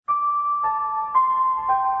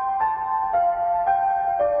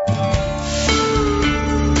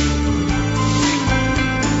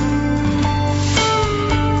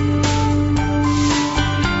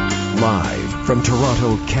From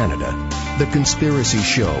Toronto, Canada, The Conspiracy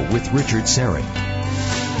Show with Richard Syrett.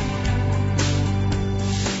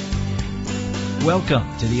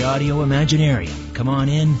 Welcome to the Audio Imaginarium. Come on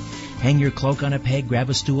in, hang your cloak on a peg, grab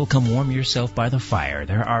a stool, come warm yourself by the fire.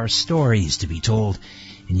 There are stories to be told,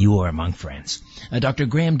 and you are among friends. Dr.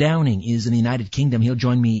 Graham Downing is in the United Kingdom. He'll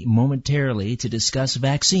join me momentarily to discuss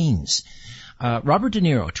vaccines. Robert De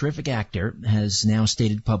Niro, terrific actor, has now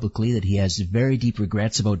stated publicly that he has very deep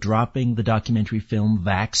regrets about dropping the documentary film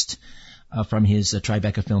Vaxxed from his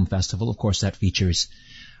Tribeca Film Festival. Of course, that features,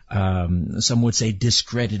 some would say,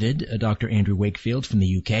 discredited Dr. Andrew Wakefield from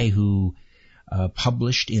the UK, who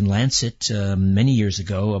published in Lancet many years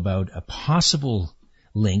ago about a possible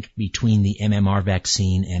link between the MMR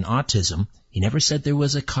vaccine and autism. He never said there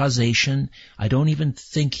was a causation. I don't even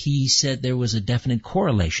think he said there was a definite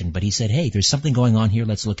correlation, but he said, hey, there's something going on here,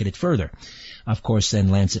 let's look at it further. Of course, then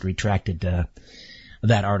Lancet retracted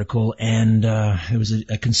that article, and it was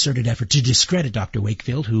a concerted effort to discredit Dr.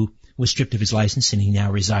 Wakefield, who was stripped of his license, and he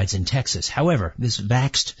now resides in Texas. However, this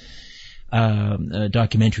Vaxxed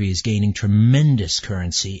documentary is gaining tremendous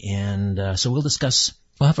currency, and so we'll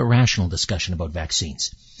have a rational discussion about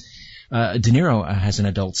vaccines. De Niro has an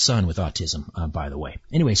adult son with autism, by the way.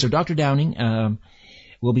 Anyway, so Dr. Downing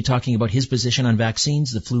will be talking about his position on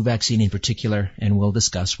vaccines, the flu vaccine in particular, and we'll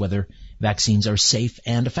discuss whether vaccines are safe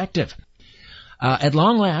and effective. At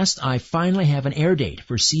long last, I finally have an air date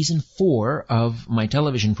for Season 4 of my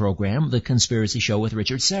television program, The Conspiracy Show with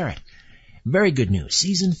Richard Syrett. Very good news.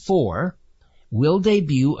 Season 4 will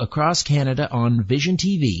debut across Canada on Vision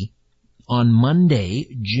TV on Monday,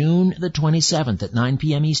 June the 27th at 9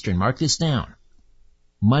 p.m. Eastern. Mark this down.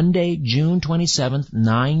 Monday, June 27th,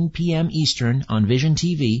 9 p.m. Eastern on Vision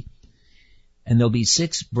TV. And there'll be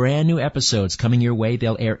 6 brand new episodes coming your way.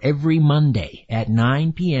 They'll air every Monday at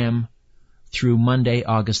 9 p.m. through Monday,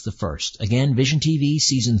 August the 1st. Again, Vision TV,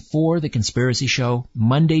 Season 4, The Conspiracy Show.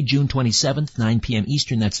 Monday, June 27th, 9 p.m.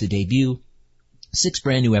 Eastern. That's the debut. 6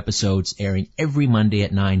 brand new episodes airing every Monday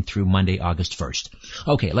at 9 through Monday, August 1st.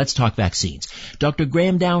 Okay, let's talk vaccines. Dr.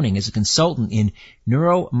 Graham Downing is a consultant in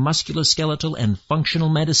neuromusculoskeletal and functional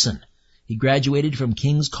medicine. He graduated from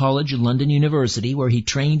King's College London University, where he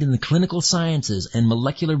trained in the clinical sciences and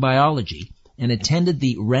molecular biology, and attended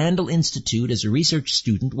the Randall Institute as a research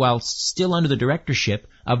student while still under the directorship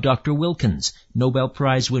of Dr. Wilkins, Nobel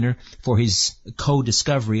Prize winner for his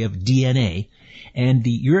co-discovery of DNA, and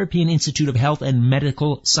the European Institute of Health and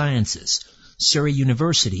Medical Sciences, Surrey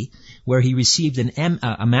University, where he received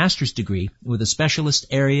a master's degree with a specialist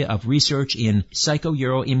area of research in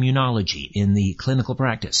psychoneuroimmunology in the clinical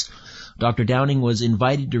practice. Dr. Downing was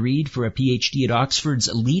invited to read for a PhD at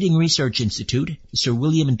Oxford's leading research institute, Sir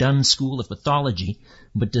William Dunn School of Pathology,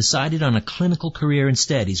 but decided on a clinical career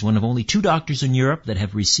instead. He's one of only 2 doctors in Europe that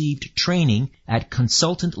have received training at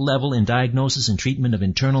consultant level in diagnosis and treatment of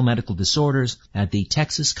internal medical disorders at the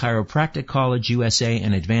Texas Chiropractic College, USA,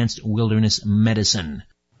 and Advanced Wilderness Medicine.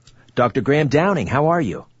 Dr. Graham Downing, how are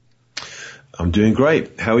you? I'm doing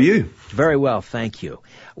great. How are you? Very well, thank you.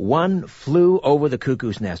 One Flew Over the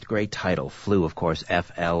Cuckoo's Nest. Great title. Flu, of course,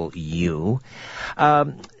 F-L-U.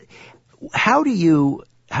 How do you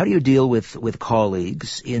deal with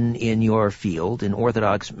colleagues in your field, in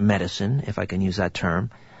orthodox medicine, if I can use that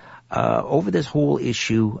term, over this whole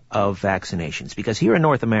issue of vaccinations? Because here in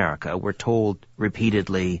North America, we're told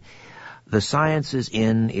repeatedly, the science is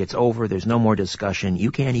in, it's over, there's no more discussion.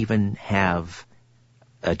 You can't even have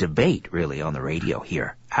a debate, really, on the radio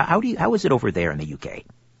here. How is it over there in the UK?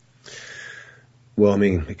 Well, I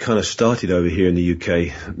mean, it kind of started over here in the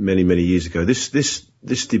UK many, many years ago.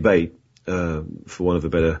 This debate, for want of a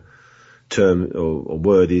better term or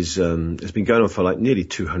word, has been going on for like nearly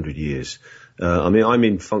 200 years. I mean, I'm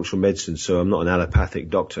in functional medicine, so I'm not an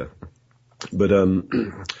allopathic doctor. But,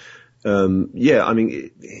 yeah, I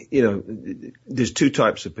mean, you know, there's 2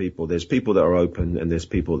 types of people. There's people that are open and there's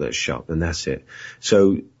people that are shut, and that's it.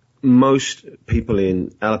 So most people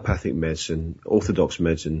in allopathic medicine, orthodox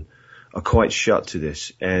medicine, are quite shut to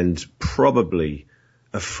this, and probably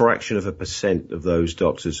a fraction of a % of those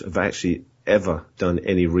doctors have actually ever done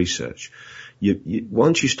any research.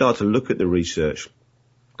 Once you start to look at the research,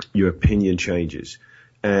 your opinion changes.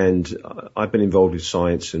 And I've been involved with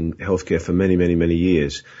science and healthcare for many, many, many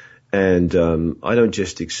years. And I don't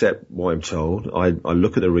just accept what I'm told. I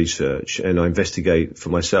look at the research and I investigate for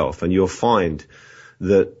myself. And you'll find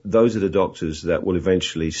that those are the doctors that will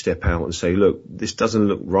eventually step out and say, look, this doesn't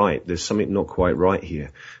look right. There's something not quite right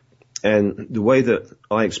here. And the way that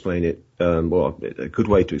I explain it, well, a good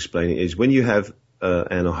way to explain it is when you have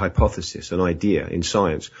a hypothesis, an idea in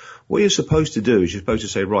science, what you're supposed to do is you're supposed to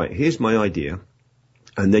say, right, here's my idea.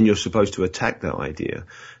 And then you're supposed to attack that idea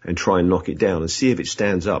and try and knock it down and see if it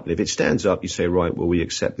stands up. And if it stands up, you say, right, well, we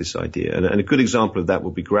accept this idea. And a good example of that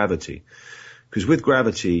would be gravity. Because with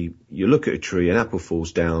gravity, you look at a tree, an apple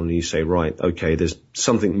falls down, and you say, right, okay, there's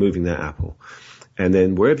something moving that apple. And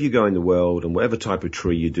then wherever you go in the world and whatever type of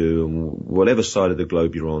tree you do and whatever side of the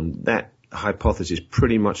globe you're on, that hypothesis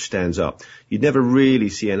pretty much stands up. You'd never really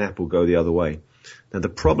see an apple go the other way. Now, the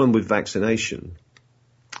problem with vaccination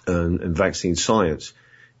and vaccine science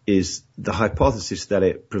is the hypothesis that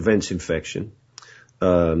it prevents infection,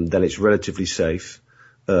 that it's relatively safe,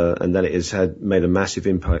 and that it has made a massive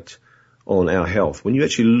impact on our health. When you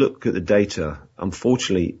actually look at the data,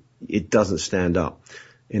 unfortunately, it doesn't stand up.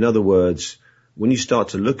 In other words, when you start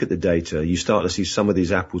to look at the data, you start to see some of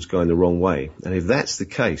these apples going the wrong way. And if that's the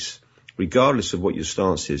case, regardless of what your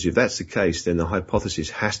stance is, if that's the case, then the hypothesis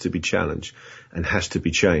has to be challenged and has to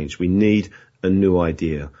be changed. We need a new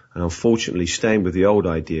idea. And unfortunately, staying with the old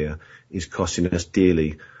idea is costing us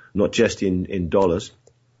dearly, not just in dollars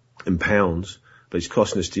and pounds, but it's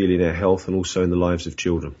costing us dearly in our health and also in the lives of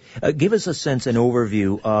children. Give us a sense, an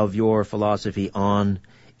overview of your philosophy on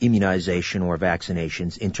immunization or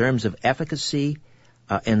vaccinations in terms of efficacy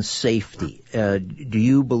and safety. Do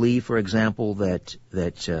you believe, for example, that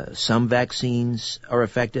some vaccines are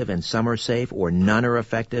effective and some are safe, or none are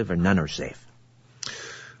effective or none are safe?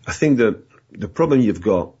 I think that the problem you've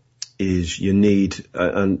got is you need,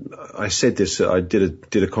 and I said this, I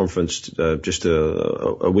did a conference just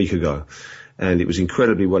a week ago, and it was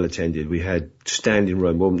incredibly well attended. We had standing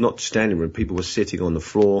room, well, not standing room, people were sitting on the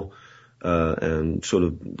floor and sort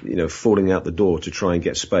of, falling out the door to try and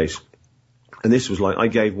get space. And this was like, I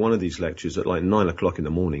gave one of these lectures at like 9 o'clock in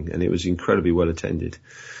the morning, and it was incredibly well attended.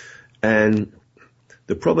 And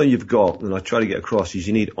the problem you've got, and I try to get across, is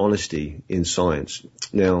you need honesty in science.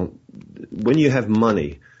 Now, when you have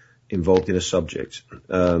money involved in a subject,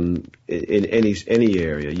 in any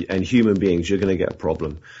area, and human beings, you're going to get a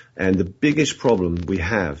problem. And the biggest problem we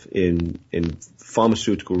have in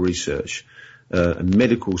pharmaceutical research,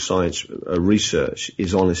 medical science research,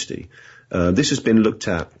 is honesty. This has been looked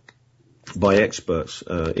at by experts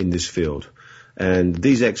in this field. And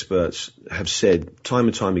these experts have said time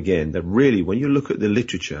and time again that really when you look at the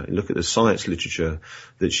literature, and look at the science literature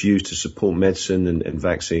that's used to support medicine and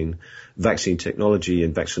vaccine technology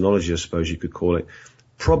and vaccinology, I suppose you could call it,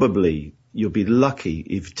 probably you'll be lucky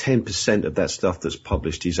if 10% of that stuff that's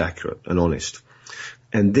published is accurate and honest.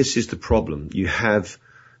 And this is the problem. You're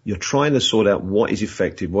trying to sort out what is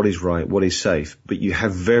effective, what is right, what is safe, but you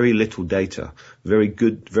have very little data, very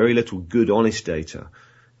little good, honest data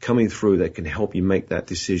coming through that can help you make that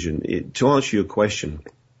decision. To answer your question,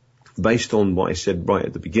 based on what I said right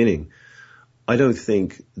at the beginning, I don't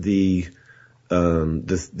think the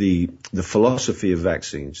philosophy of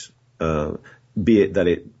vaccines, be it that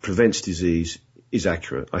it prevents disease, is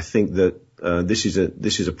accurate. I think that this is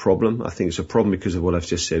a problem. I think it's a problem because of what I've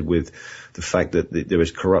just said with the fact that there is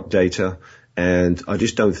corrupt data, and I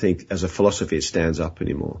just don't think as a philosophy it stands up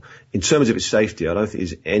anymore. In terms of its safety, I don't think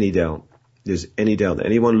there's any doubt that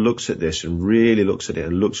anyone looks at this and really looks at it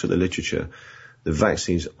and looks at the literature, the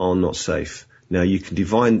vaccines are not safe. Now you could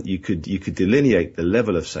delineate the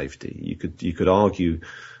level of safety. You could argue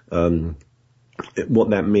what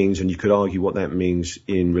that means, and you could argue what that means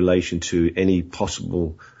in relation to any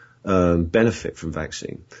possible benefit from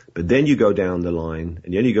vaccine. But then you go down the line,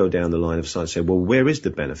 and then you go down the line of science, saying, well, where is the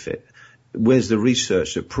benefit? Where's the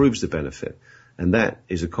research that proves the benefit? And that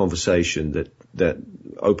is a conversation that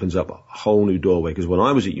opens up a whole new doorway. Because when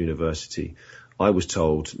I was at university, I was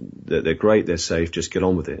told that they're great, they're safe, just get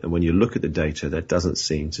on with it. And when you look at the data, that doesn't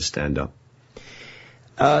seem to stand up.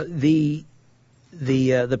 The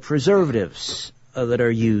preservatives that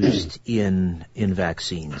are used in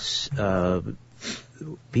vaccines,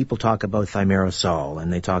 people talk about thimerosal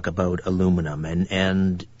and they talk about aluminum,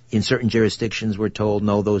 and in certain jurisdictions we're told,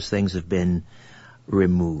 no, those things have been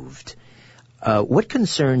removed. What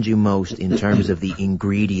concerns you most in terms of the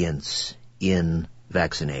ingredients in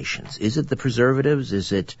vaccinations? Is it the preservatives?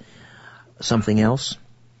 Is it something else?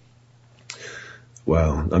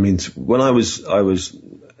 Well, I mean, when I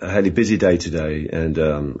had a busy day today, and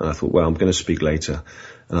I thought, well, I'm going to speak later.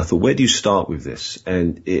 And I thought, where do you start with this?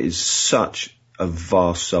 And it is such a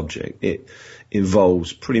vast subject. It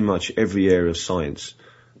involves pretty much every area of science,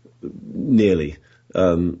 nearly.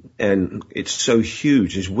 And it's so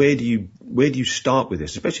huge. Is where do you start with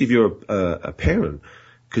this? Especially if you're a parent,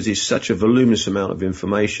 because it's such a voluminous amount of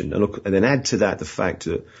information. And look, and then add to that the fact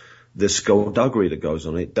that the skullduggery that goes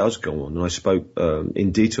on, it does go on. And I spoke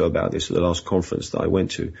in detail about this at the last conference that I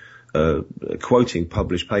went to, quoting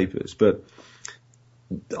published papers. But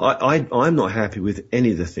I'm not happy with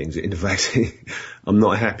any of the things in the vaccine. I'm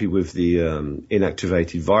not happy with the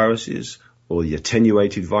inactivated viruses or the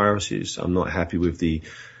attenuated viruses. I'm not happy with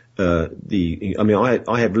I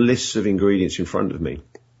have lists of ingredients in front of me,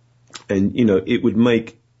 and it would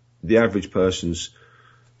make the average person's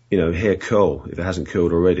hair curl if it hasn't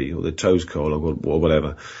curled already, or the toes curl, or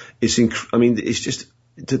whatever. It's just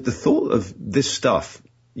the thought of this stuff.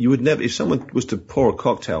 You would never, if someone was to pour a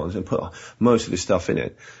cocktail and put most of this stuff in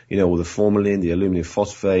it, all the formalin, the aluminum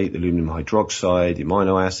phosphate, the aluminum hydroxide, the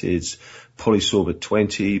amino acids, polysorbate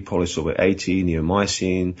 20, polysorbate 80,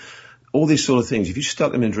 neomycin, all these sort of things. If you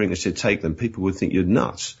stuck them in a drink and said take them, people would think you're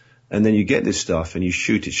nuts. And then you get this stuff and you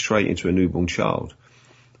shoot it straight into a newborn child.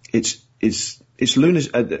 It's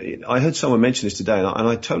lunacy. I heard someone mention this today, and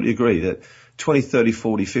I totally agree that 20, 30,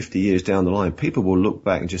 40, 50 years down the line, people will look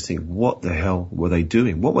back and just think, what the hell were they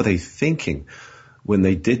doing? What were they thinking when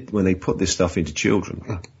they put this stuff into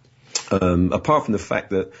children? Apart from the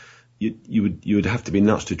fact that you would have to be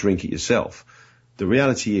nuts to drink it yourself. The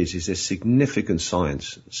reality is there's significant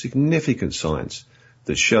science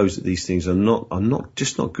that shows that these things are not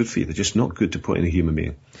good for you. They're just not good to put in a human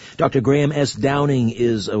being. Dr. Graham S. Downing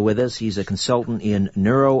is with us. He's a consultant in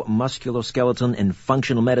neuromusculoskeletal and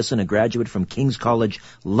functional medicine, a graduate from King's College,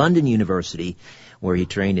 London University, where he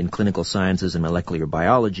trained in clinical sciences and molecular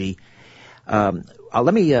biology. We're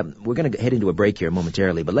going to head into a break here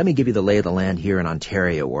momentarily, but let me give you the lay of the land here in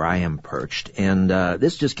Ontario, where I am perched. And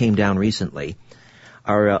this just came down recently.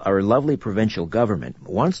 Our lovely provincial government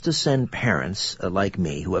wants to send parents like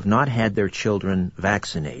me who have not had their children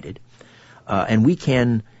vaccinated, and we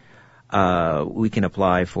can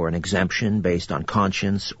apply for an exemption based on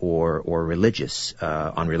conscience or religious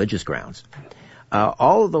on religious grounds.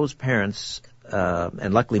 All of those parents,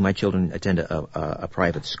 and luckily my children attend a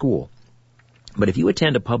private school. But if you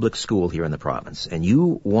attend a public school here in the province and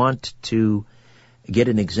you want to get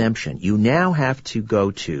an exemption, you now have to go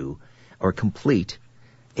to or complete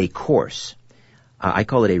a course. I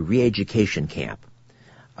call it a re-education camp.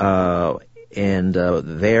 There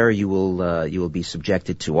you will be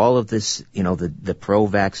subjected to all of this, the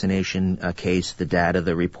pro-vaccination case, the data,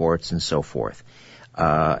 the reports, and so forth.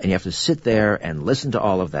 And you have to sit there and listen to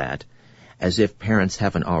all of that as if parents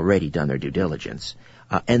haven't already done their due diligence.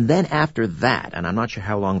 And then after that, and I'm not sure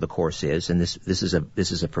how long the course is, and this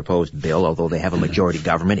is a proposed bill, although they have a majority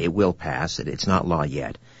government, it will pass. It's not law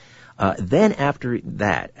yet. Then after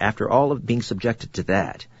that, after all of being subjected to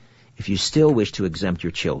that, if you still wish to exempt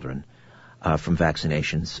your children from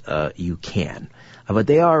vaccinations, you can. But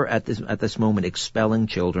they are at this moment expelling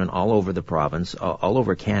children all over the province, all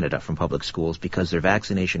over Canada from public schools because their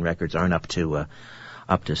vaccination records aren't up to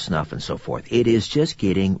snuff and so forth. It is just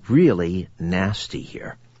getting really nasty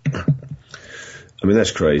here. I mean, that's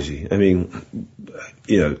crazy. I mean,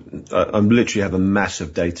 I'm literally have a mass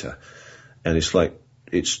of data, and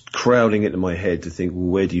it's crowding into my head to think, well,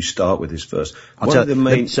 where do you start with this first? Let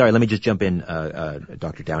me just jump in,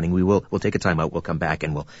 Dr. Downing. We'll take a time out. We'll come back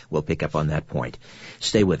and we'll pick up on that point.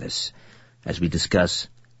 Stay with us as we discuss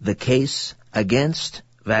the case against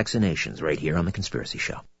vaccinations right here on The Conspiracy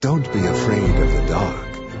Show. Don't be afraid of the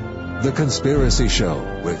dark. The Conspiracy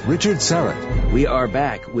Show with Richard Syrett. We are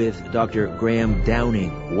back with Dr. Graham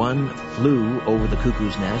Downing. One flew over the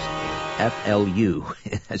cuckoo's nest. FLU,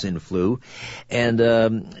 as in flu. And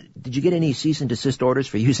did you get any cease and desist orders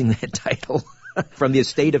for using that title from the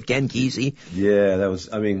estate of Ken Kesey? Yeah,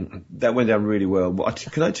 that went down really well.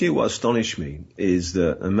 Can I tell you what astonished me is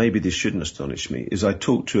that, and maybe this shouldn't astonish me, is I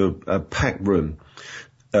talked to a packed room,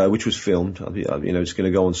 which was filmed. It's going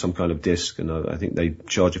to go on some kind of disc, and I think they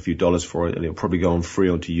charge a few dollars for it, and it'll probably go on free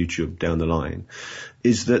onto YouTube down the line.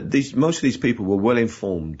 Is that most of these people were well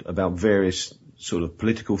informed about various sort of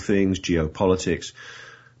political things, geopolitics,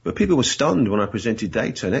 but people were stunned when I presented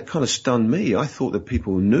data, and that kind of stunned me. I thought that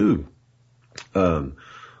people knew the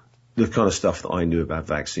kind of stuff that I knew about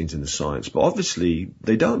vaccines and the science, but obviously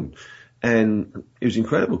they don't. And it was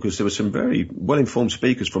incredible because there were some very well-informed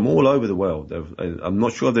speakers from all over the world. I'm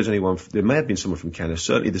not sure if there's anyone, there may have been someone from Canada,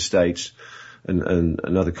 certainly the States and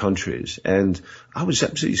other countries. And I was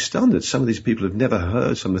absolutely stunned that some of these people have never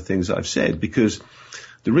heard some of the things that I've said, because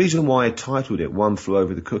the reason why I titled it One Flew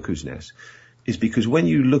Over the Cuckoo's Nest is because when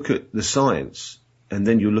you look at the science and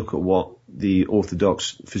then you look at what the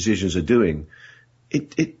orthodox physicians are doing,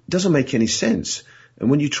 it doesn't make any sense.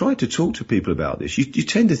 And when you try to talk to people about this, you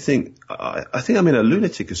tend to think, I think I'm in a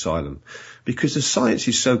lunatic asylum, because the science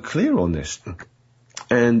is so clear on this.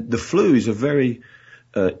 And the flu is a very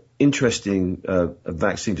interesting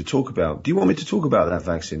vaccine to talk about. Do you want me to talk about that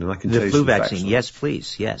vaccine? And I can tell you the flu vaccine, yes,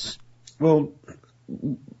 please, yes. Well,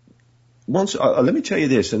 let me tell you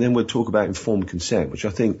this, and then we'll talk about informed consent, which I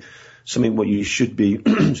think something what you should be,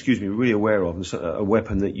 really aware of, and a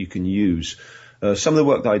weapon that you can use. Some of the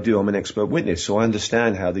work that I do, I'm an expert witness, so I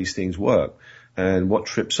understand how these things work and what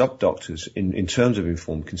trips up doctors in terms of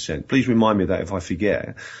informed consent. Please remind me of that if I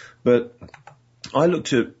forget. But I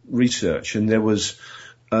looked at research, and there was,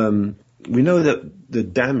 we know that the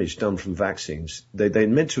damage done from vaccines,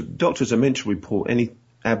 doctors are meant to report any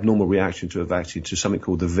abnormal reaction to a vaccine to something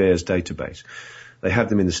called the VAERS database. They have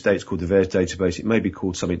them in the States called the VAERS database. It may be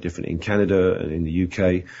called something different in Canada and in the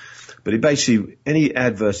UK. But it basically, any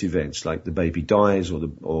adverse events, like the baby dies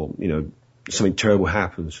or something terrible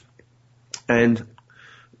happens. And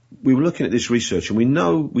we were looking at this research, and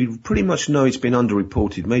we pretty much know it's been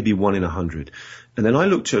underreported, maybe 1 in 100. And then I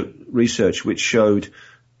looked at research which showed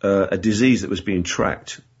a disease that was being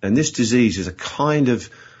tracked. And this disease is a kind of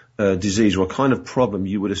disease or a kind of problem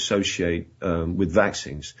you would associate with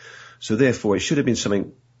vaccines. So therefore, it should have been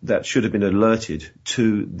something that should have been alerted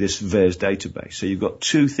to this VAERS database. So you've got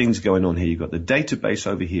two things going on here. You've got the database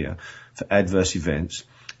over here for adverse events,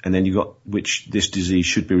 and then you've got which this disease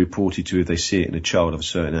should be reported to if they see it in a child of a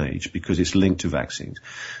certain age because it's linked to vaccines.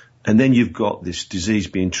 And then you've got this disease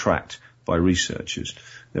being tracked by researchers.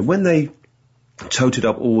 Now, when they totaled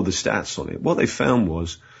up all the stats on it, what they found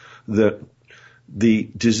was that the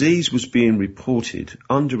disease was being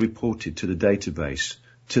underreported to the database,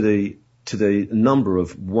 to the number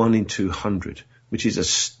of 1 in 200, which is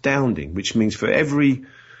astounding, which means for every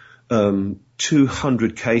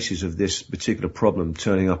 200 cases of this particular problem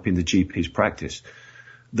turning up in the GP's practice,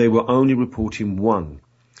 they were only reporting 1.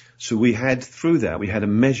 So we had a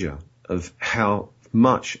measure of how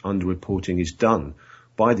much underreporting is done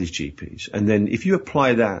by these GPs. And then if you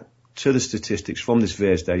apply that to the statistics from this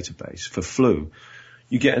VAERS database for flu,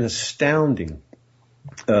 you get an astounding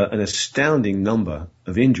number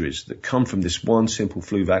of injuries that come from this one simple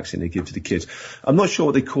flu vaccine they give to the kids. I'm not sure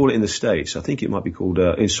what they call it in the States. I think it might be called,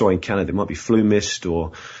 in Canada, it might be flu mist,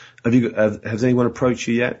 or has anyone approached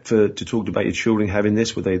you yet to talk about your children having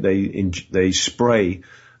this, where they spray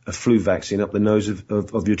a flu vaccine up the nose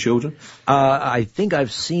of your children? I think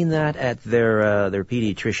I've seen that at their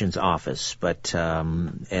pediatrician's office, but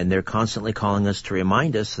and they're constantly calling us to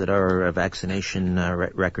remind us that our vaccination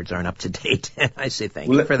records aren't up to date. And I say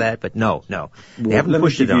thank you for that, but no, they haven't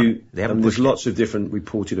pushed it on. There's lots of different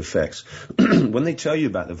reported effects. When they tell you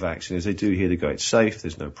about the vaccine, as they do here, they go, it's safe,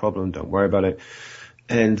 there's no problem, don't worry about it.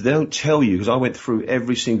 And they don't tell you, because I went through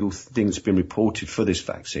every single thing that's been reported for this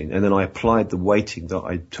vaccine, and then I applied the weighting that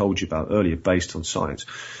I told you about earlier based on science.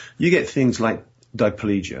 You get things like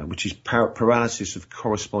diplegia, which is paralysis of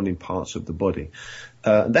corresponding parts of the body.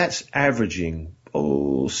 That's averaging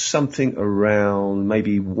something around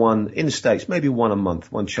maybe 1 in the States, maybe 1 a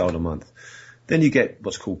month, 1 child a month. Then you get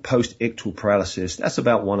what's called post-ictal paralysis. That's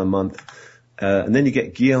about 1 a month. And then you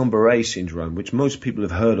get Guillain-Barré syndrome, which most people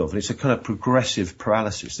have heard of. And it's a kind of progressive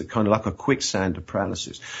paralysis, that kind of like a quicksand of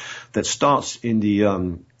paralysis that starts in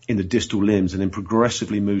the distal limbs and then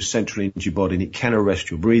progressively moves centrally into your body. And it can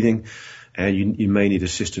arrest your breathing, and you may need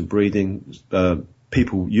assisted breathing.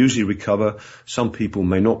 People usually recover. Some people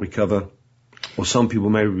may not recover, or some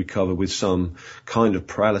people may recover with some kind of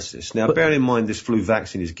paralysis. Now, bear in mind, this flu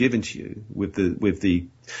vaccine is given to you with the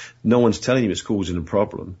no one's telling you it's causing a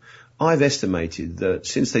problem. I've estimated that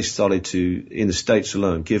since they started to, in the States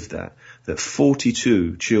alone, give that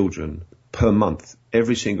 42 children per month,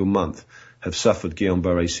 every single month, have suffered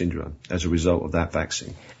Guillain-Barré syndrome as a result of that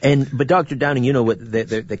vaccine. But Dr. Downing, you know what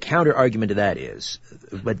the counter argument to that is,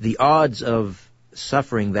 but the odds of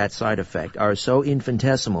suffering that side effect are so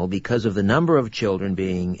infinitesimal because of the number of children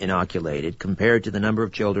being inoculated compared to the number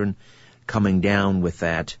of children coming down with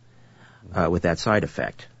that side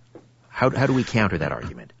effect. How do we counter that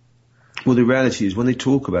argument? Well, the reality is when they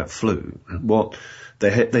talk about flu,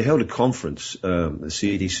 they held a conference, the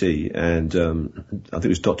CDC, and I think it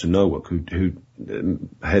was Dr. Nowak who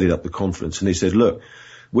headed up the conference, and he said, look,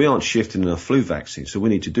 we aren't shifting enough flu vaccine, so we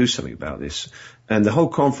need to do something about this. And the whole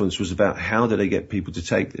conference was about how do they get people to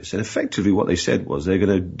take this. And effectively what they said was they're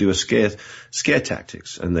going to do a scare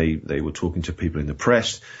tactics. And they were talking to people in the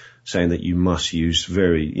press, saying that you must use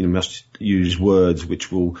words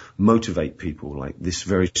which will motivate people, like this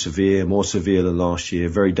very severe, more severe than last year,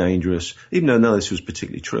 very dangerous, even though none of this was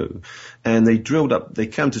particularly true. And they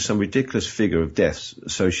came to some ridiculous figure of deaths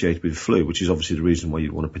associated with flu, which is obviously the reason why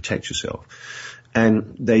you'd want to protect yourself.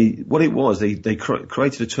 And they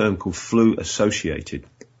created a term called flu associated.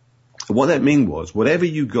 And what that meant was whatever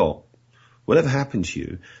you got whatever happened to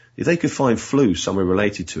you, if they could find flu somewhere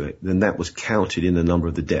related to it, then that was counted in the number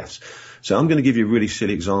of the deaths. So I'm going to give you a really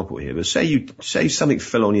silly example here, but say something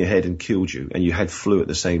fell on your head and killed you and you had flu at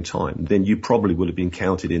the same time, then you probably would have been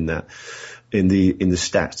counted in that, in the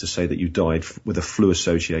stats to say that you died with a flu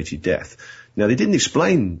associated death. Now they didn't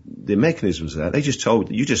explain the mechanisms of that. They just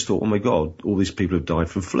told, you just thought, oh my God, all these people have died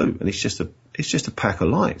from flu. And it's just a pack of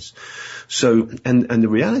lies. So, and the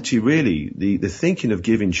reality really, the thinking of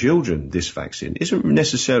giving children this vaccine isn't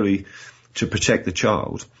necessarily to protect the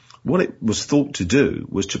child. What it was thought to do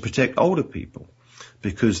was to protect older people,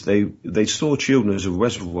 because they saw children as a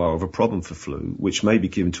reservoir of a problem for flu, which may be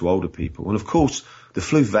given to older people. And of course, the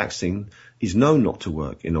flu vaccine is known not to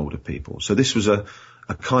work in older people. So this was a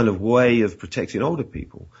kind of way of protecting older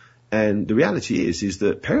people. And the reality is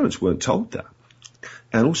that parents weren't told that.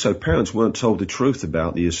 And also parents weren't told the truth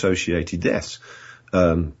about the associated deaths,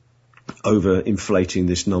 over inflating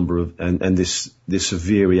this number of, and this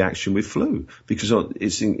severe reaction with flu, because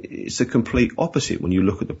it's the complete opposite when you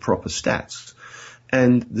look at the proper stats.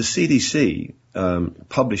 And the CDC,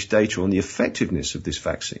 published data on the effectiveness of this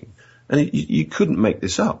vaccine. And you couldn't make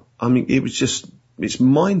this up. I mean, it's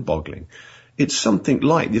mind-boggling. It's something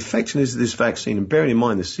like the effectiveness of this vaccine, and bearing in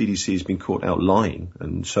mind the CDC has been caught out lying,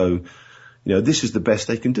 and so, this is the best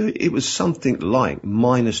they can do. It was something like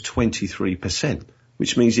minus 23%,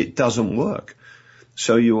 which means it doesn't work.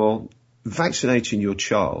 So you're vaccinating your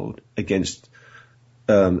child against,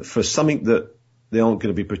 for something that they aren't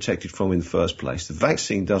going to be protected from in the first place. The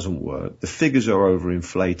vaccine doesn't work. The figures are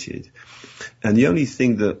overinflated. And the only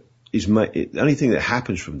thing that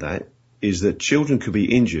happens from that is that children could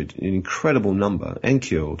be injured in an incredible number and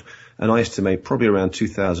killed. And I estimate probably around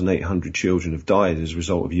 2,800 children have died as a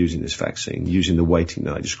result of using this vaccine, using the weighting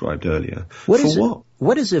that I described earlier. When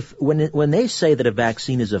they say that a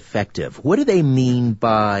vaccine is effective, what do they mean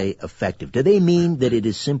by effective? Do they mean that it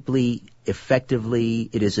is simply effective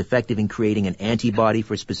in creating an antibody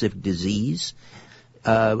for a specific disease?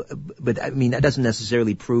 But I mean, that doesn't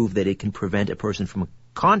necessarily prove that it can prevent a person from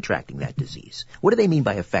contracting that disease. What do they mean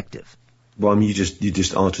by effective? Well, I mean, you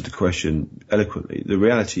just answered the question eloquently. The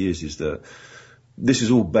reality is that this is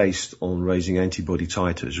all based on raising antibody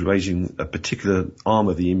titers, raising a particular arm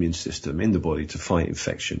of the immune system in the body to fight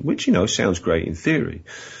infection, which, sounds great in theory.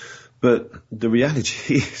 But the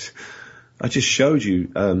reality is, I just showed you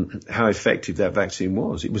how effective that vaccine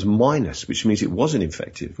was. It was minus, which means it wasn't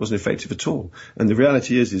effective. It wasn't effective at all. And the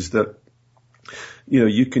reality is that,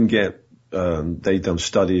 you can get, they've done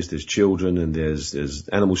studies, there's children and there's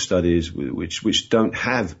animal studies which don't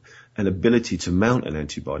have an ability to mount an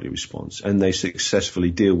antibody response, and they successfully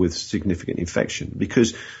deal with significant infection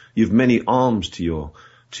because you've many arms to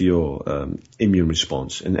your immune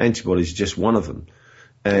response, and antibodies is just one of them.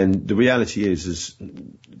 And the reality is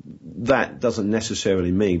that doesn't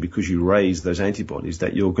necessarily mean because you raise those antibodies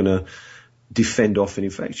that you're going to defend off an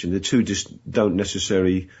infection. The two just don't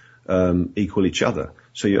necessarily equal each other.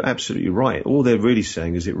 So you're absolutely right. All they're really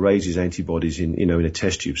saying is it raises antibodies in a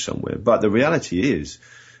test tube somewhere. But the reality is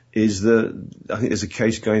that I think there's a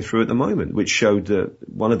case going through at the moment which showed that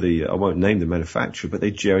I won't name the manufacturer, but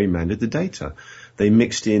they gerrymandered the data. They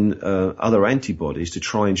mixed in other antibodies to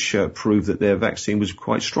try and prove that their vaccine was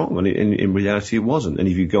quite strong, and in reality it wasn't. And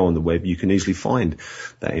if you go on the web, you can easily find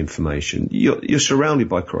that information. You're surrounded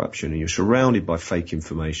by corruption, and you're surrounded by fake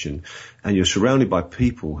information, and you're surrounded by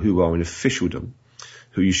people who are in officialdom,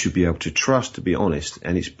 who you should be able to trust to be honest,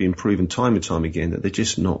 and it's been proven time and time again that they're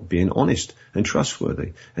just not being honest and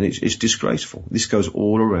trustworthy, and it's disgraceful. This goes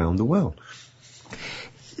all around the world.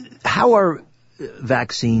 How are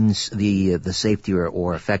vaccines, the safety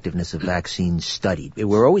or effectiveness of vaccines studied?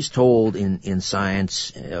 We're always told in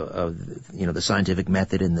science, the scientific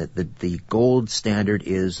method, and the gold standard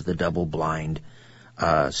is the double-blind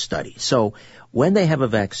study. So when they have a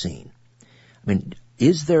vaccine,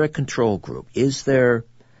 is there a control group? Is there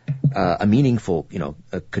a meaningful,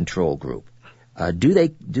 a control group? Do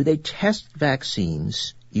they test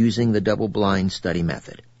vaccines using the double-blind study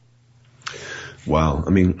method? Wow.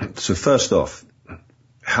 So first off,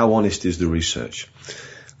 how honest is the research?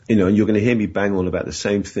 And you're going to hear me bang on about the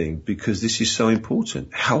same thing because this is so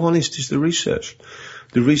important. How honest is the research?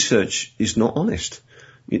 The research is not honest.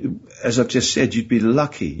 As I've just said, you'd be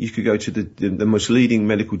lucky. You could go to the most leading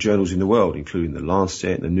medical journals in the world, including the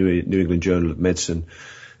Lancet, the New England Journal of Medicine,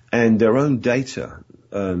 and their own data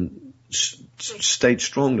state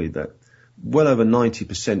strongly that well over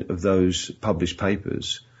 90% of those published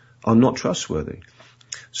papers are not trustworthy.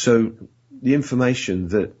 So the information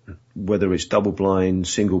that, whether it's double-blind,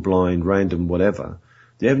 single-blind, random, whatever,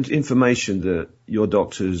 The information that your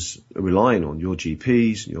doctors are relying on, your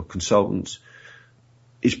GPs, your consultants,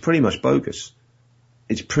 is pretty much bogus.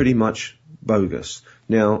 It's pretty much bogus.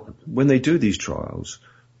 Now, when they do these trials,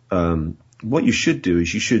 what you should do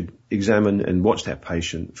is you should examine and watch that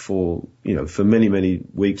patient for many, many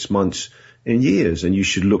weeks, months, and years, and you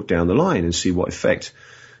should look down the line and see what effect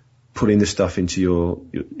putting this stuff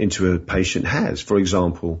into a patient has. For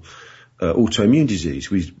example, autoimmune disease.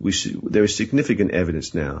 There is significant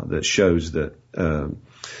evidence now that shows that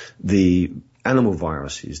the animal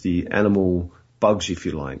viruses, the animal bugs, if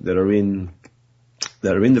you like, that are in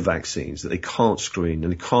the vaccines that they can't screen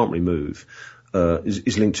and they can't remove,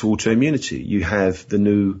 is linked to autoimmunity. You have the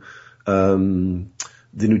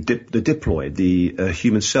diploid, the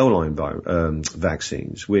human cell line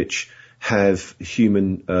vaccines, which have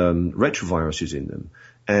human retroviruses in them,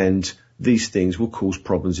 and these things will cause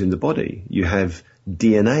problems in the body. You have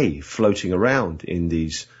DNA floating around in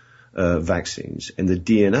these vaccines, and the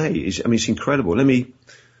DNA is, it's incredible. Let me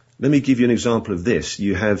give you an example of this.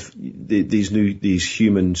 You have these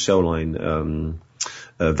human cell line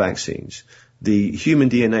vaccines. The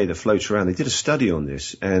human DNA that floats around, they did a study on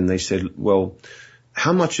this, and they said, well,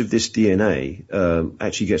 how much of this DNA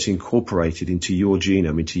actually gets incorporated into your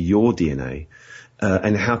genome, into your DNA,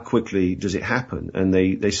 and how quickly does it happen? And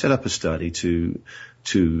they set up a study to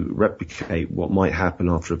replicate what might happen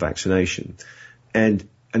after a vaccination. And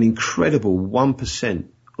an incredible 1%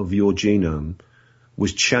 of your genome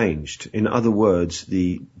was changed. In other words,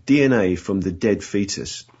 the DNA from the dead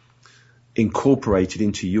fetus incorporated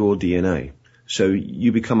into your DNA. So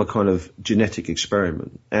you become a kind of genetic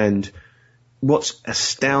experiment. And what's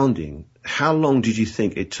astounding, how long did you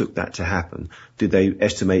think it took that to happen? Did they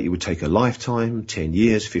estimate it would take a lifetime, 10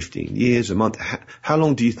 years, 15 years, a month? How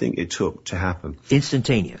long do you think it took to happen?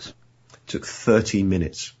 Instantaneous. It took 30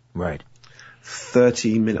 minutes. Right.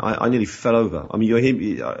 30 minutes. I nearly fell over. You'll hear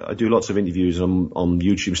me, I do lots of interviews on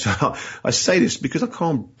YouTube stuff. I say this because I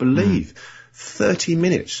can't believe 30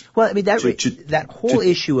 minutes. Well, that whole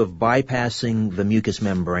issue of bypassing the mucous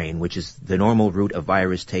membrane, which is the normal route a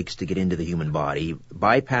virus takes to get into the human body,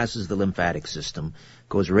 bypasses the lymphatic system,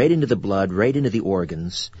 goes right into the blood, right into the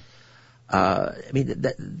organs.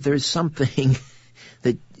 There's something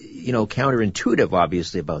that, counterintuitive,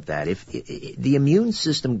 obviously, about that. If the immune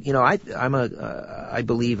system, I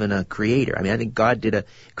believe in a creator. I think God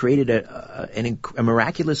created a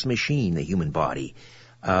miraculous machine, the human body.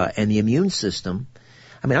 And the immune system,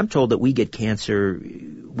 I'm told that we get cancer,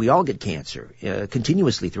 we all get cancer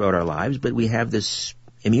continuously throughout our lives, but we have this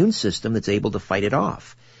immune system that's able to fight it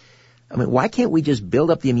off. Why can't we just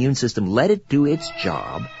build up the immune system, let it do its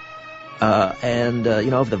job, and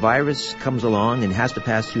if the virus comes along and has to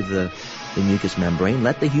pass through the mucous membrane,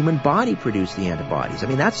 let the human body produce the antibodies.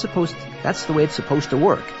 That's the way it's supposed to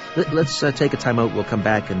work. Let's take a time out. We'll come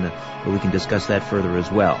back and we can discuss that further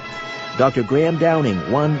as well. Dr. Graham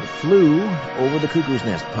Downing, one flew over the cuckoo's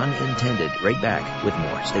nest, pun intended. Right back with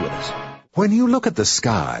more. Stay with us. When you look at the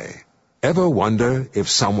sky, ever wonder if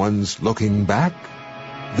someone's looking back?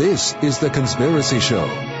 This is The Conspiracy Show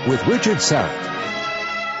with Richard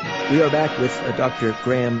Syrett. We are back with Dr.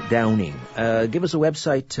 Graham Downing. Give us a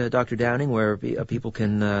website, Dr. Downing, where people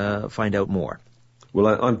can find out more. Well,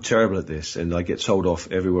 I'm terrible at this, and I get told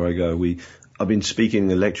off everywhere I go. I've been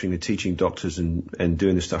speaking and lecturing and teaching doctors and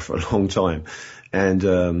doing this stuff for a long time. And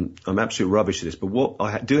I'm absolute rubbish at this. But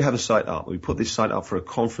I do have a site up. We put this site up for a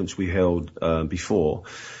conference we held before,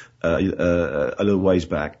 a little ways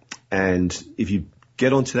back. And if you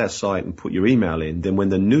get onto that site and put your email in, then when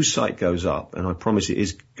the new site goes up, and I promise it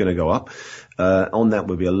is going to go up, on that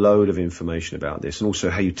will be a load of information about this, and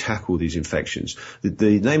also how you tackle these infections.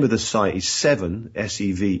 The name of the site is 7,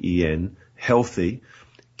 S-E-V-E-N, healthy,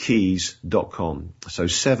 keys.com. So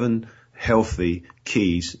 7 healthy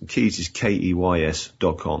keys is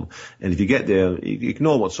KEYS.com. And if you get there,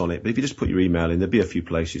 ignore what's on it, but if you just put your email in, there'll be a few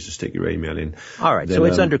places to stick your email in. All right. Then, so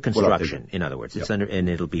it's under construction, in other words. It's under, and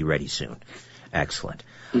it'll be ready soon. Excellent.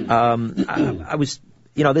 I was,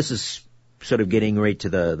 this is sort of getting right to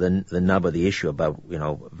the nub of the issue about,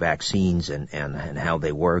 vaccines and how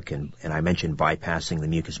they work. And I mentioned bypassing the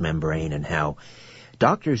mucous membrane and how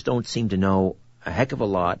doctors don't seem to know a heck of a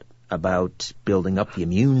lot about building up the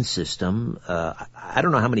immune system. I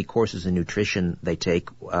don't know how many courses in nutrition they take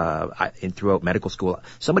throughout medical school.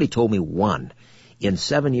 Somebody told me one. In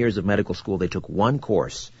 7 years of medical school, they took one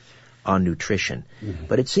course on nutrition. Mm-hmm.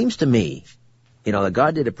 But it seems to me, that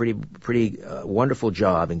God did a pretty wonderful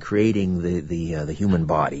job in creating the human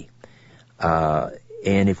body.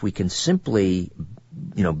 And if we can simply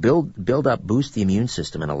build up, boost the immune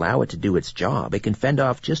system and allow it to do its job, it can fend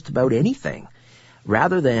off just about anything.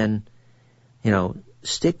 rather than,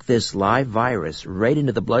 stick this live virus right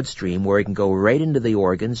into the bloodstream where it can go right into the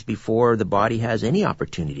organs before the body has any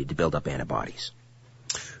opportunity to build up antibodies.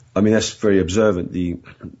 I mean, that's very observant.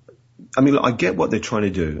 I get what they're trying to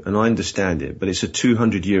do, and I understand it, but it's a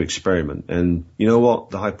 200-year experiment. And you know what?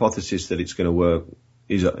 The hypothesis that it's going to work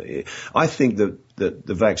is, I think that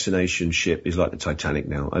the vaccination ship is like the Titanic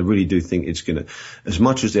now. I really do think it's going to, as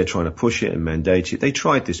much as they're trying to push it and mandate it, they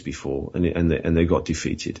tried this before and they got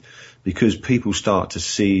defeated because people start to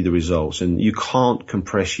see the results, and you can't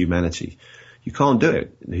compress humanity. You can't do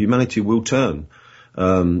it. Humanity will turn.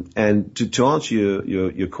 And to answer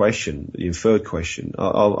your question, the inferred question,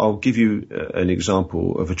 I'll give you an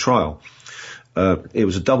example of a trial. It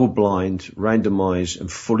was a double-blind, randomized,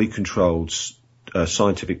 and fully controlled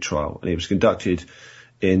scientific trial, and it was conducted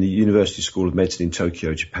in the University School of Medicine in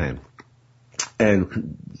Tokyo, Japan.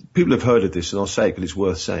 And people have heard of this, and I'll say it because it's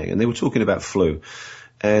worth saying. And they were talking about flu,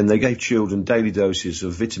 and they gave children daily doses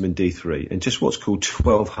of vitamin D3 and just what's called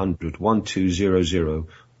 1200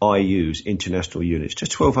 IUs, international units,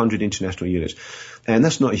 just 1,200 international units. And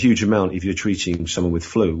that's not a huge amount if you're treating someone with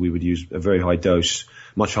flu. We would use a very high dose,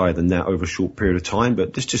 much higher than that over a short period of time,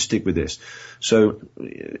 but let's just stick with this. So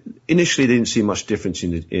initially they didn't see much difference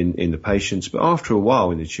in the patients, but after a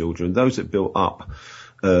while in the children, those that built up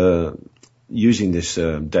using this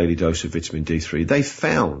daily dose of vitamin D3, they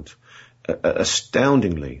found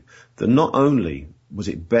astoundingly that not only was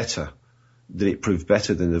it better, that it proved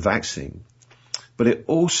better than the vaccine, but it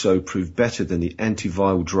also proved better than the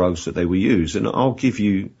antiviral drugs that they were used. And I'll give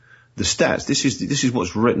you the stats. This is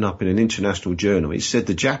what's written up in an international journal. It said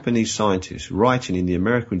the Japanese scientists writing in the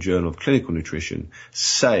American Journal of Clinical Nutrition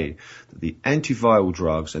say that the antiviral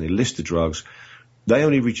drugs, and they list the drugs, they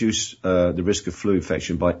only reduce the risk of flu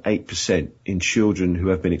infection by 8% in children who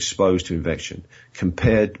have been exposed to infection,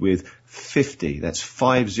 compared with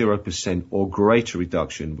 50% or greater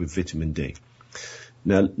reduction with vitamin D.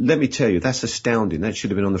 Now, let me tell you, that's astounding. That should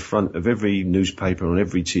have been on the front of every newspaper, on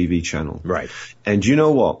every TV channel. Right. And you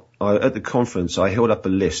know what? At the conference, I held up a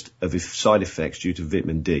list of side effects due to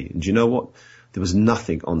vitamin D. And do you know what? There was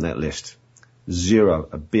nothing on that list. Zero.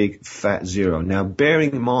 A big fat zero. Now,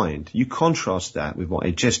 bearing in mind, you contrast that with what I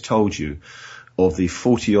just told you of the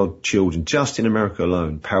 40-odd children just in America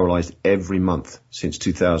alone paralyzed every month since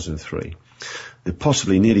 2003. There are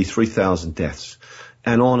possibly nearly 3,000 deaths.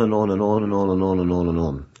 And on and on and on and on and on and on and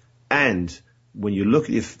on. And when you look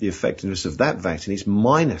at the effectiveness of that vaccine, it's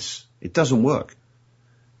minus. It doesn't work.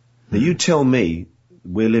 Now, you tell me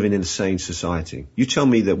we're living in a sane society. You tell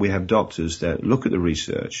me that we have doctors that look at the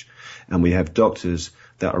research, and we have doctors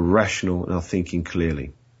that are rational and are thinking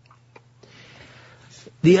clearly.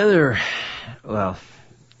 The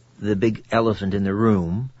big elephant in the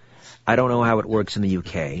room, I don't know how it works in the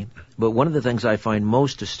UK, but one of the things I find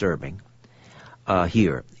most disturbing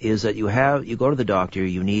here is that you go to the doctor,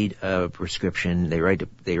 you need a prescription, they write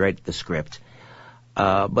the script,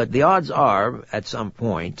 but the odds are at some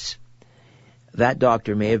point that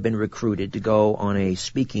doctor may have been recruited to go on a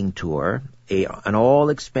speaking tour, an all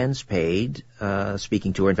expense paid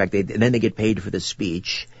speaking tour. In fact, then they get paid for the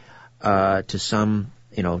speech to some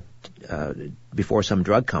before some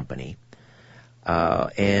drug company,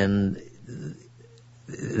 and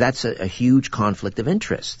that's a huge conflict of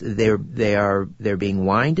interest. They're being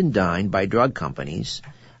wined and dined by drug companies,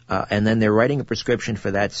 and then they're writing a prescription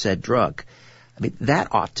for that said drug. I mean,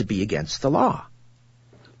 that ought to be against the law.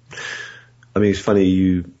 I mean, it's funny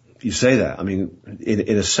you say that. I mean,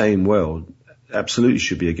 in a sane world, absolutely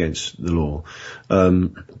should be against the law.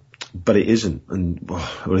 But it isn't. And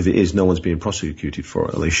well, if it is, no one's being prosecuted for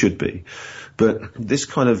it, or they should be. But this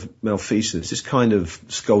kind of malfeasance, this kind of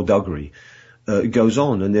skullduggery, goes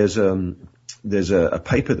on. And there's a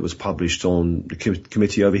paper that was published on the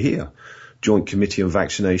committee over here, Joint Committee on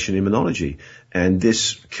Vaccination Immunology. And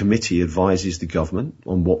this committee advises the government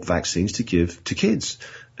on what vaccines to give to kids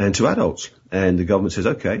and to adults. And the government says,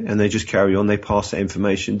 okay, and they just carry on, they pass that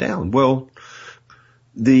information down. Well,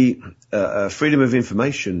 the Freedom of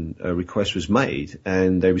Information request was made,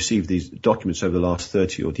 and they received these documents over the last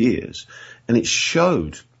 30-odd years, and it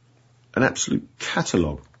showed an absolute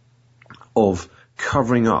catalogue of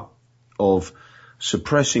covering up, of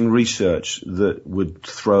suppressing research that would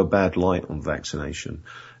throw a bad light on vaccination,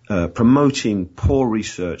 promoting poor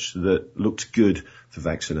research that looked good for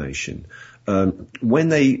vaccination. When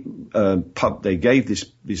they gave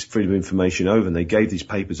this Freedom of Information over, and they gave these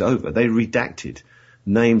papers over, they redacted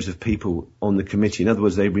names of people on the committee. In other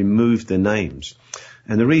words, they removed their names.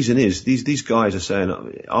 And the reason is these guys are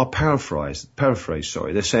saying, I'll paraphrase,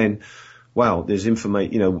 they're saying, wow, there's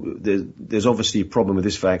information, there's obviously a problem with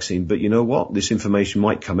this vaccine, but you know what? This information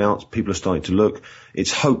might come out. People are starting to look.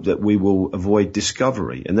 It's hoped that we will avoid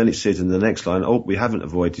discovery. And then it says in the next line, oh, we haven't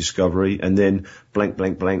avoided discovery. And then blank,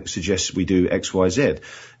 blank, blank suggests we do X, Y, Z.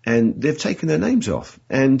 And they've taken their names off.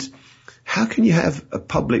 And how can you have a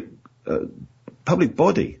public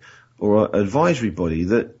body or an advisory body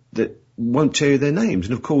that won't tell you their names?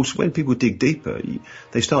 And of course, when people dig deeper,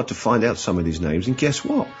 they start to find out some of these names. And guess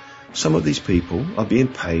what? Some of these people are being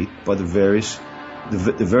paid by the very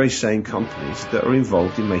same companies that are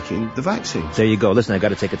involved in making the vaccines. There you go. Listen, I've got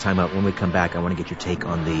to take a time out. When we come back, I want to get your take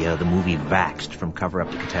on the movie Vaxxed, From Cover-Up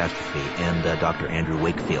to Catastrophe, and Dr. Andrew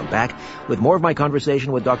Wakefield. Back with more of my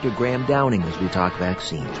conversation with Dr. Graham Downing as we talk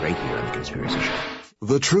vaccines right here on The Conspiracy Show.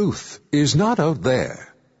 The truth is not out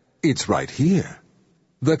there. It's right here.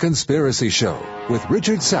 The Conspiracy Show with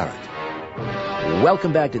Richard Sarrett.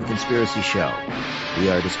 Welcome back to The Conspiracy Show. We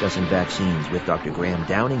are discussing vaccines with Dr. Graham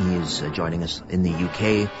Downing. He is joining us in the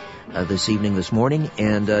UK this morning.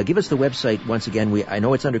 And give us the website once again. I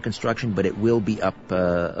know it's under construction, but it will be up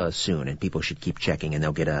soon, and people should keep checking, and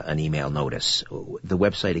they'll get an email notice. The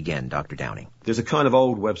website again, Dr. Downing. There's a kind of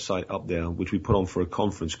old website up there which we put on for a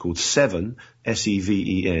conference called Seven,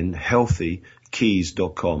 S-E-V-E-N,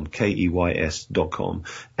 healthykeys.com, Keys.com.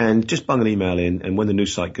 And just bung an email in, and when the new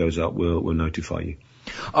site goes up, we'll notify you.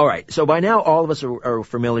 All right. So by now, all of us are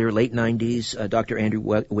familiar. Late 90s, Dr.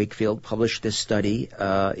 Andrew Wakefield published this study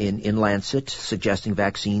in Lancet suggesting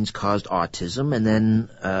vaccines caused autism. And then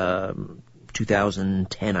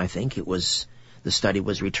 2010, I think, the study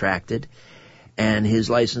was retracted. And his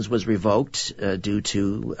license was revoked due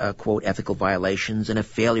to, quote, ethical violations and a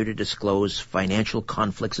failure to disclose financial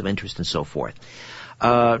conflicts of interest and so forth.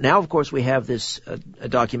 Now, of course, we have this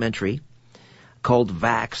documentary called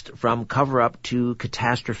Vaxxed, From Cover-Up to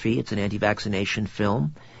Catastrophe. It's an anti-vaccination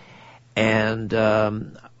film. And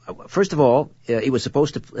first of all, it was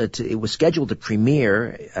supposed it was scheduled to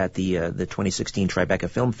premiere at the 2016 Tribeca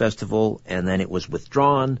Film Festival, and then it was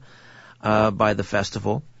withdrawn by the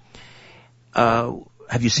festival.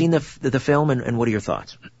 Have you seen the film, and what are your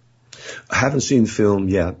thoughts? I haven't seen the film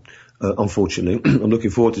yet, unfortunately. I'm looking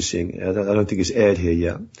forward to seeing it. I don't think it's aired here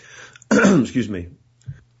yet. Excuse me.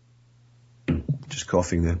 Just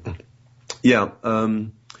coughing there. Yeah,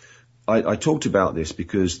 I talked about this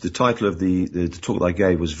because the title of the talk that I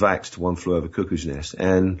gave was Vaxxed, One Flew Over Cuckoo's Nest.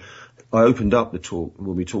 And I opened up the talk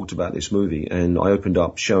when we talked about this movie, and I opened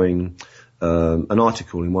up showing an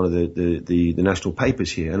article in one of the national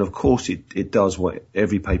papers here. And of course it does what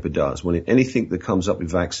every paper does. When anything that comes up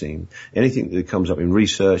with vaccine, anything that comes up in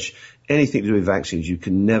research, anything to do with vaccines, you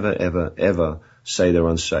can never, ever, ever say they're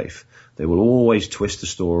unsafe. They will always twist the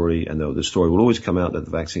story, and the story will always come out that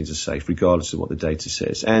the vaccines are safe, regardless of what the data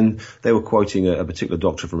says. And they were quoting a particular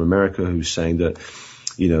doctor from America who's saying that,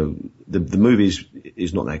 the movie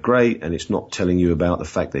is not that great, and it's not telling you about the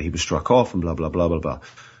fact that he was struck off and blah, blah, blah, blah, blah.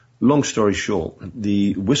 Long story short,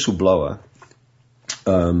 the whistleblower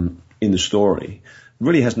in the story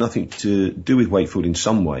really has nothing to do with Wakefield in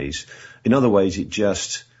some ways. In other ways, it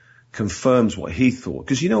just confirms what he thought.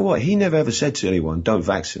 Because you know what? He never ever said to anyone, don't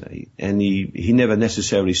vaccinate. And he never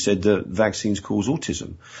necessarily said that vaccines cause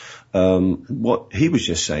autism. What he was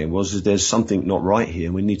just saying was that there's something not right here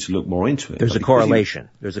and we need to look more into it. There's a correlation.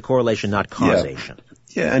 There's a correlation, not causation.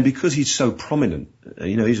 Yeah, and because he's so prominent,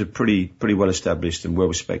 he's a pretty well established and well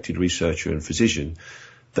respected researcher and physician,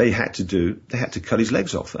 they had to cut his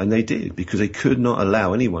legs off, and they did, because they could not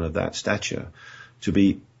allow anyone of that stature to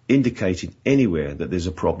be indicated anywhere that there's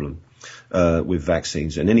a problem with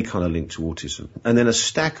vaccines and any kind of link to autism. And then a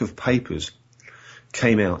stack of papers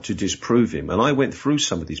came out to disprove him. And I went through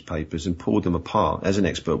some of these papers and pulled them apart, as an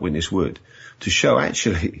expert witness would, to show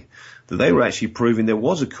actually that they were actually proving there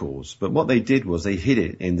was a cause. But what they did was they hid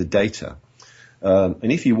it in the data.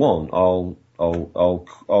 And if you want, I'll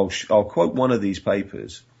quote one of these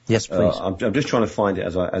papers. Yes, please. I'm just trying to find it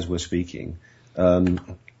as we're speaking.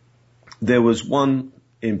 There was one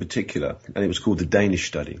in particular, and it was called the Danish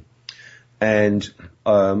study. And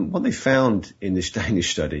what they found in this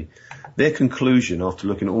Danish study, their conclusion after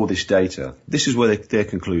looking at all this data, this is where their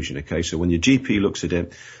conclusion, okay? So when your GP looks at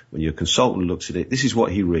it, when your consultant looks at it, this is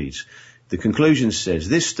what he reads. The conclusion says,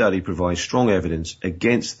 this study provides strong evidence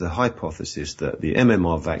against the hypothesis that the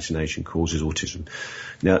MMR vaccination causes autism.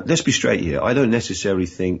 Now, let's be straight here. I don't necessarily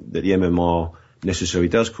think that the MMR necessarily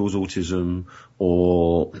does cause autism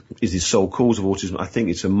or is the sole cause of autism. I think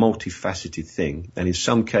it's a multifaceted thing. And in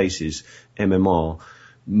some cases, MMR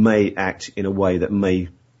may act in a way that may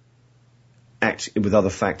act with other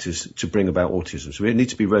factors to bring about autism. So we need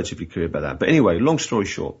to be relatively clear about that. But anyway, long story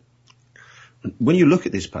short, when you look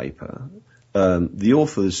at this paper, the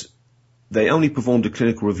authors, they only performed a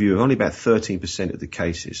clinical review of only about 13% of the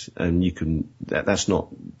cases, and that's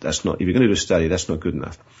not, if you're going to do a study, that's not good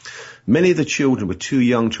enough. Many of the children were too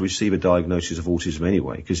young to receive a diagnosis of autism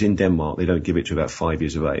anyway, because in Denmark they don't give it to about 5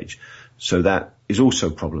 years of age. So that is also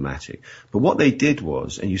problematic. But what they did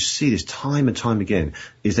was, and you see this time and time again,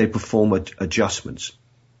 is they perform adjustments.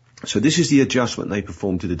 So this is the adjustment they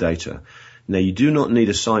perform to the data. Now, you do not need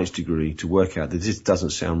a science degree to work out that this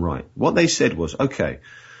doesn't sound right. What they said was, okay,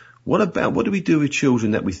 what do we do with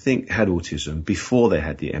children that we think had autism before they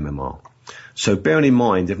had the MMR? So bearing in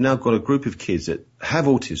mind, they've now got a group of kids that have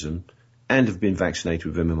autism and have been vaccinated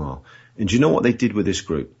with MMR. And do you know what they did with this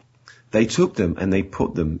group? They took them and they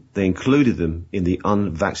included them in the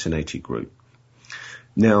unvaccinated group.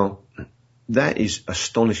 Now, that is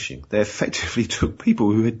astonishing. They effectively took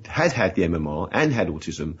people who had the MMR and had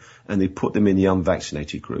autism, and they put them in the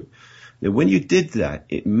unvaccinated group. Now, when you did that,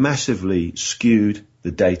 it massively skewed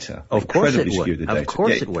the data. Of course it would. Skewed the data. Of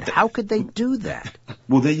course it would. How could they do that?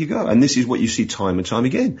 Well, there you go. And this is what you see time and time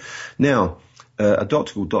again. Now, a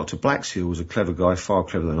doctor called Dr. Blackshill was a clever guy, far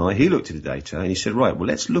cleverer than I. He looked at the data and he said, right, well,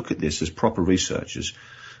 let's look at this as proper researchers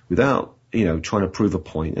without, trying to prove a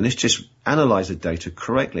point, and let's just analyze the data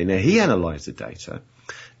correctly. Now, he analyzed the data,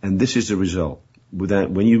 and this is the result.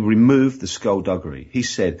 When you remove the skullduggery, he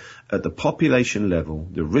said at the population level,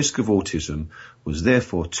 the risk of autism was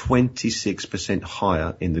therefore 26%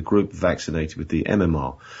 higher in the group vaccinated with the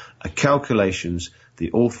MMR, a calculations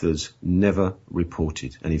the authors never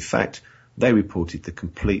reported. And in fact, they reported the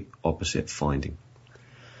complete opposite finding.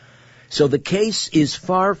 So the case is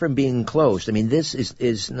far from being closed. I mean, this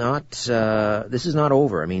is not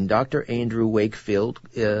over. I mean, Dr. Andrew Wakefield,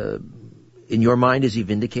 in your mind, is he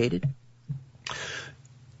vindicated?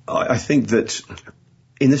 I think that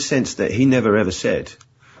in the sense that he never ever said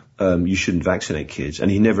you shouldn't vaccinate kids,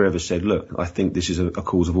 and he never ever said, look, I think this is a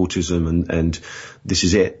cause of autism and this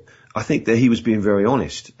is it. I think that he was being very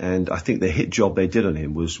honest, and I think the hit job they did on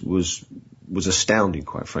him was astounding,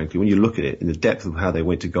 quite frankly, when you look at it in the depth of how they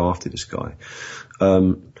went to go after this guy.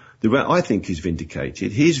 I think he's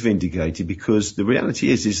vindicated. He's vindicated because the reality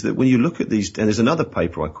is that when you look at these, and there's another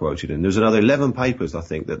paper I quoted, and there's another 11 papers, I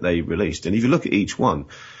think, that they released, and if you look at each one,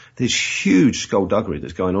 there's huge skullduggery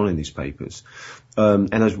that's going on in these papers.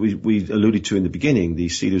 And as we alluded to in the beginning, the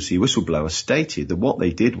CDC whistleblower stated that what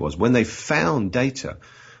they did was, when they found data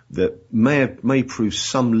that may prove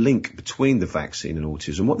some link between the vaccine and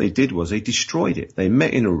autism, what they did was they destroyed it. They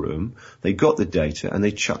met in a room, they got the data, and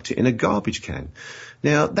they chucked it in a garbage can.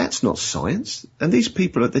 Now, that's not science. And these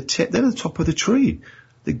people they're at the top of the tree,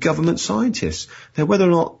 the government scientists. Now, whether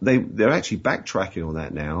or not they're actually backtracking on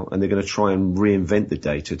that now, and they're going to try and reinvent the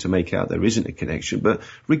data to make out there isn't a connection, but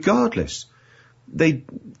regardless,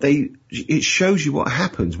 it shows you what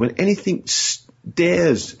happens when anything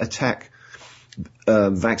dares attack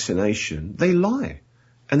vaccination. They lie,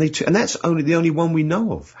 and that's the only one we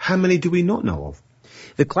know of. How many do we not know of?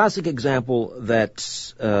 The classic example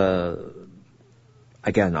that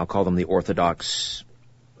again, I'll call them the orthodox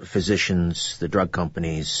physicians, the drug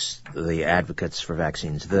companies, the advocates for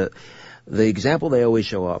vaccines. The example they always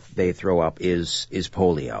throw up is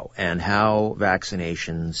polio, and how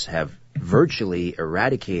vaccinations have virtually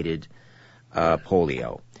eradicated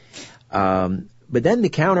polio. But then the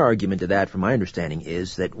counter argument to that, from my understanding,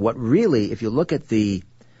 is that what really, if you look at the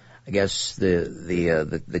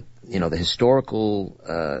historical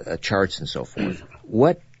charts and so forth,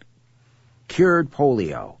 what cured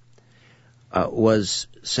polio was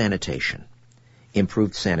sanitation,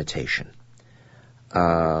 improved sanitation.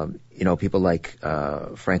 People like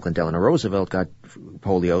Franklin Delano Roosevelt got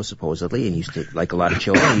polio supposedly, and used to, like a lot of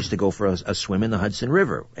children, used to go for a swim in the Hudson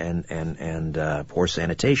River, and poor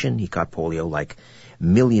sanitation. He caught polio like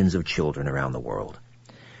millions of children around the world.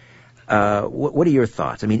 What are your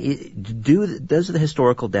thoughts? I mean, does the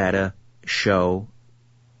historical data show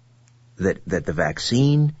that the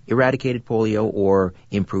vaccine eradicated polio or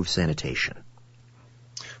improved sanitation?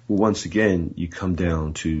 Well, once again, you come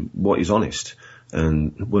down to what is honest.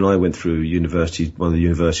 And when I went through university, one of the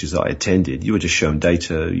universities that I attended, you were just shown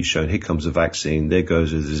data. You shown, here comes a vaccine, there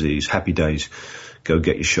goes a disease, happy days, go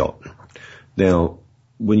get your shot. Now,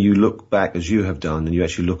 when you look back, as you have done, and you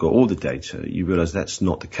actually look at all the data, you realize that's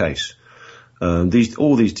not the case.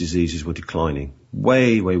 All these diseases were declining.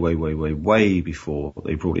 way before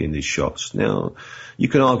they brought in these shots. Now, you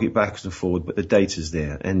can argue backwards and forward, but the data's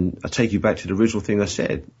there. And I take you back to the original thing I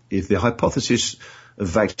said. If the hypothesis of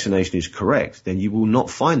vaccination is correct, then you will not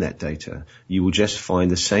find that data. You will just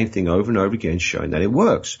find the same thing over and over again showing that it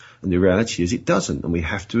works. And the reality is it doesn't, and we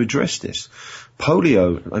have to address this.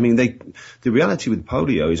 Polio, the reality with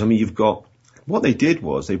polio is, you've got, what they did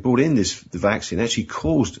was they brought in the vaccine, actually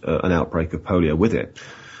caused an outbreak of polio with it.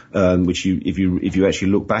 Which if you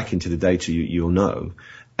actually look back into the data, you'll know.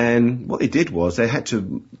 And what they did was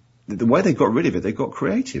the way they got rid of it, they got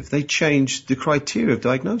creative. They changed the criteria of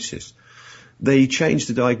diagnosis. They changed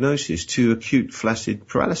the diagnosis to acute flaccid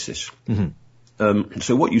paralysis. Mm-hmm.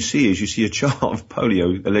 So what you see a child of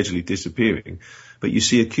polio allegedly disappearing, but you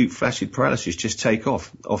see acute flaccid paralysis just take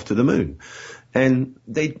off to the moon. And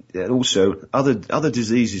also other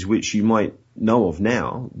diseases which you might know of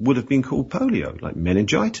now would have been called polio, like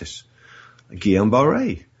meningitis,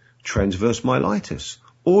 Guillain-Barré, transverse myelitis.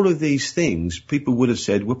 All of these things people would have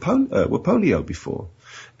said were polio before.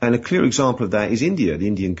 And a clear example of that is India. The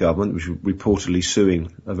Indian government was reportedly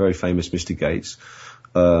suing a very famous Mr. Gates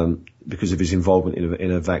because of his involvement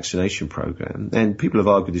in a vaccination program. And people have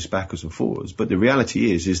argued this backwards and forwards, but the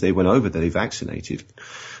reality is they went over that they vaccinated.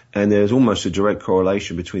 And there's almost a direct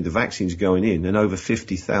correlation between the vaccines going in and over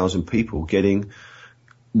 50,000 people getting,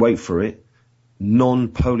 wait for it,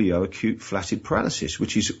 non-polio acute flaccid paralysis,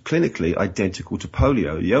 which is clinically identical to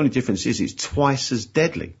polio. The only difference is it's twice as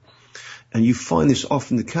deadly. And you find this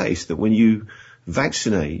often the case that when you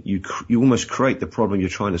vaccinate, you almost create the problem you're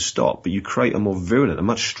trying to stop, but you create a more virulent, a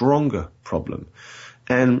much stronger problem.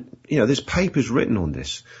 And, there's papers written on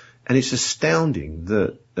this. And it's astounding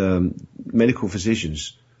that medical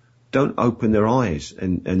physicians don't open their eyes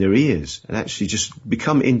and their ears and actually just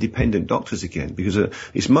become independent doctors again, because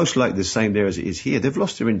it's most likely the same there as it is here. They've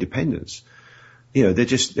lost their independence.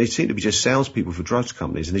 They seem to be just salespeople for drugs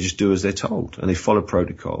companies, and they just do as they're told, and they follow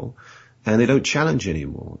protocol, and they don't challenge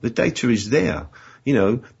anymore. The data is there.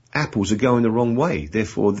 Apples are going the wrong way.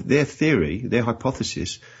 Therefore, their theory, their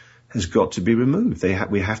hypothesis has got to be removed.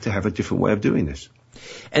 We have to have a different way of doing this.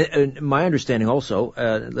 And my understanding also,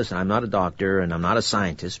 listen, I'm not a doctor and I'm not a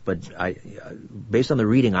scientist, but based on the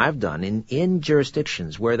reading I've done, in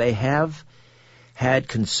jurisdictions where they have had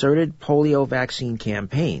concerted polio vaccine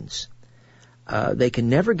campaigns, they can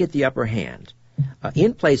never get the upper hand.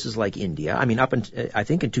 In places like India, I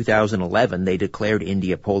think in 2011 they declared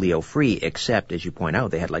India polio-free, except, as you point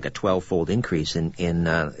out, they had like a 12-fold increase in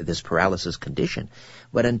this paralysis condition.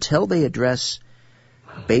 But until they address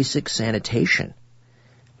basic sanitation,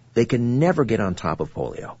 they can never get on top of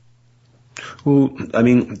polio. Well,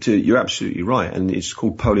 you're absolutely right, and it's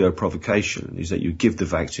called polio provocation, is that you give the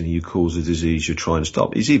vaccine and you cause the disease you're trying to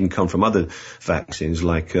stop. It's even come from other vaccines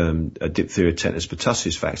like a diphtheria, tetanus,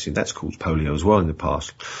 pertussis vaccine. That's called polio as well in the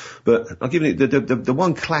past. But I'll give you the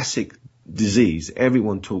one classic disease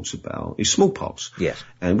everyone talks about is smallpox. Yes.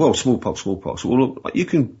 And smallpox. Well, you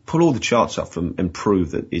can pull all the charts up and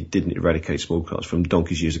prove that it didn't eradicate smallpox from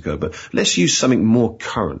donkeys years ago. But let's use something more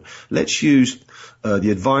current. Let's use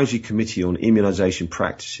the Advisory Committee on Immunization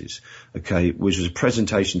Practices, which was a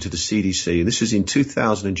presentation to the CDC. And this was in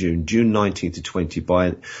 2000 June 19 to 20,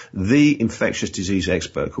 by the infectious disease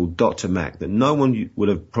expert called Dr. Mack, that no one would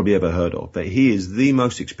have probably ever heard of. But he is the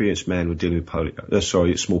most experienced man with dealing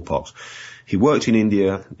with smallpox. He worked in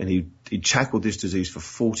India and he tackled this disease for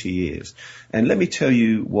 40 years. And let me tell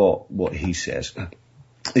you what he says.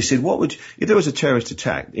 He said, if there was a terrorist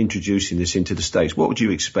attack introducing this into the States, what would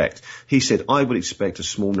you expect? He said, I would expect a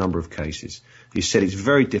small number of cases. He said it's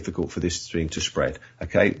very difficult for this thing to spread.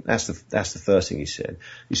 That's the first thing he said.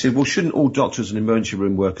 He said, well, shouldn't all doctors and emergency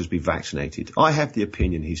room workers be vaccinated? I have the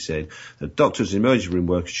opinion, he said, that doctors and emergency room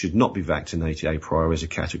workers should not be vaccinated a priori as a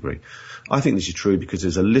category. I think this is true because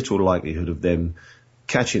there's a little likelihood of them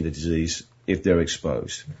catching the disease if they're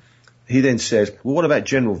exposed. He then says, well, what about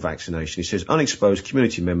general vaccination? He says, unexposed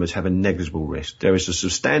community members have a negligible risk. There is a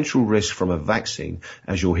substantial risk from a vaccine.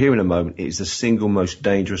 As you'll hear in a moment, it is the single most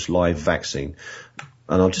dangerous live vaccine.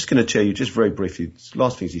 And I'm just going to tell you just very briefly,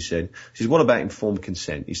 last things he said. He says, what about informed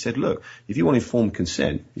consent? He said, look, if you want informed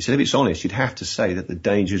consent, he said, if it's honest, you'd have to say that the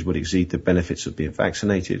dangers would exceed the benefits of being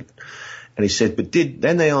vaccinated. And he said,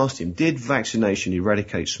 then they asked him, did vaccination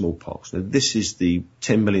eradicate smallpox? Now, this is the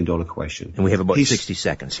 $10 million question. And we have about 60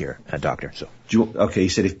 seconds here, Doctor. So. Okay, he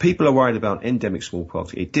said, if people are worried about endemic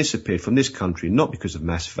smallpox, it disappeared from this country not because of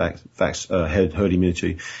mass herd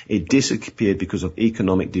immunity. It disappeared because of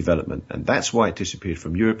economic development. And that's why it disappeared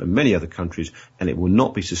from Europe and many other countries, and it will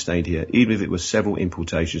not be sustained here, even if it was several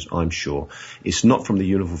importations, I'm sure. It's not from the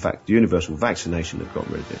universal vaccination that got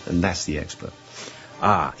rid of it, and that's the expert.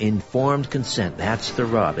 Informed consent. That's the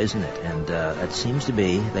rub, isn't it? And that seems to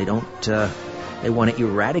be, they want to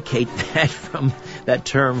eradicate that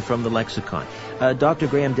term from the lexicon. Dr.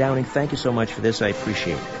 Graham Downing, thank you so much for this. I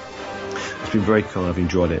appreciate it. It's been very kind. I've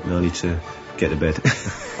enjoyed it, and I need to get to bed.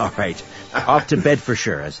 All right. Off to bed for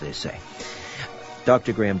sure, as they say.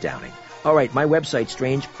 Dr. Graham Downing. All right, my website,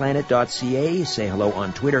 strangeplanet.ca. Say hello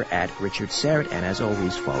on Twitter @Richard Serrett, and as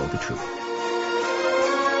always, follow the truth.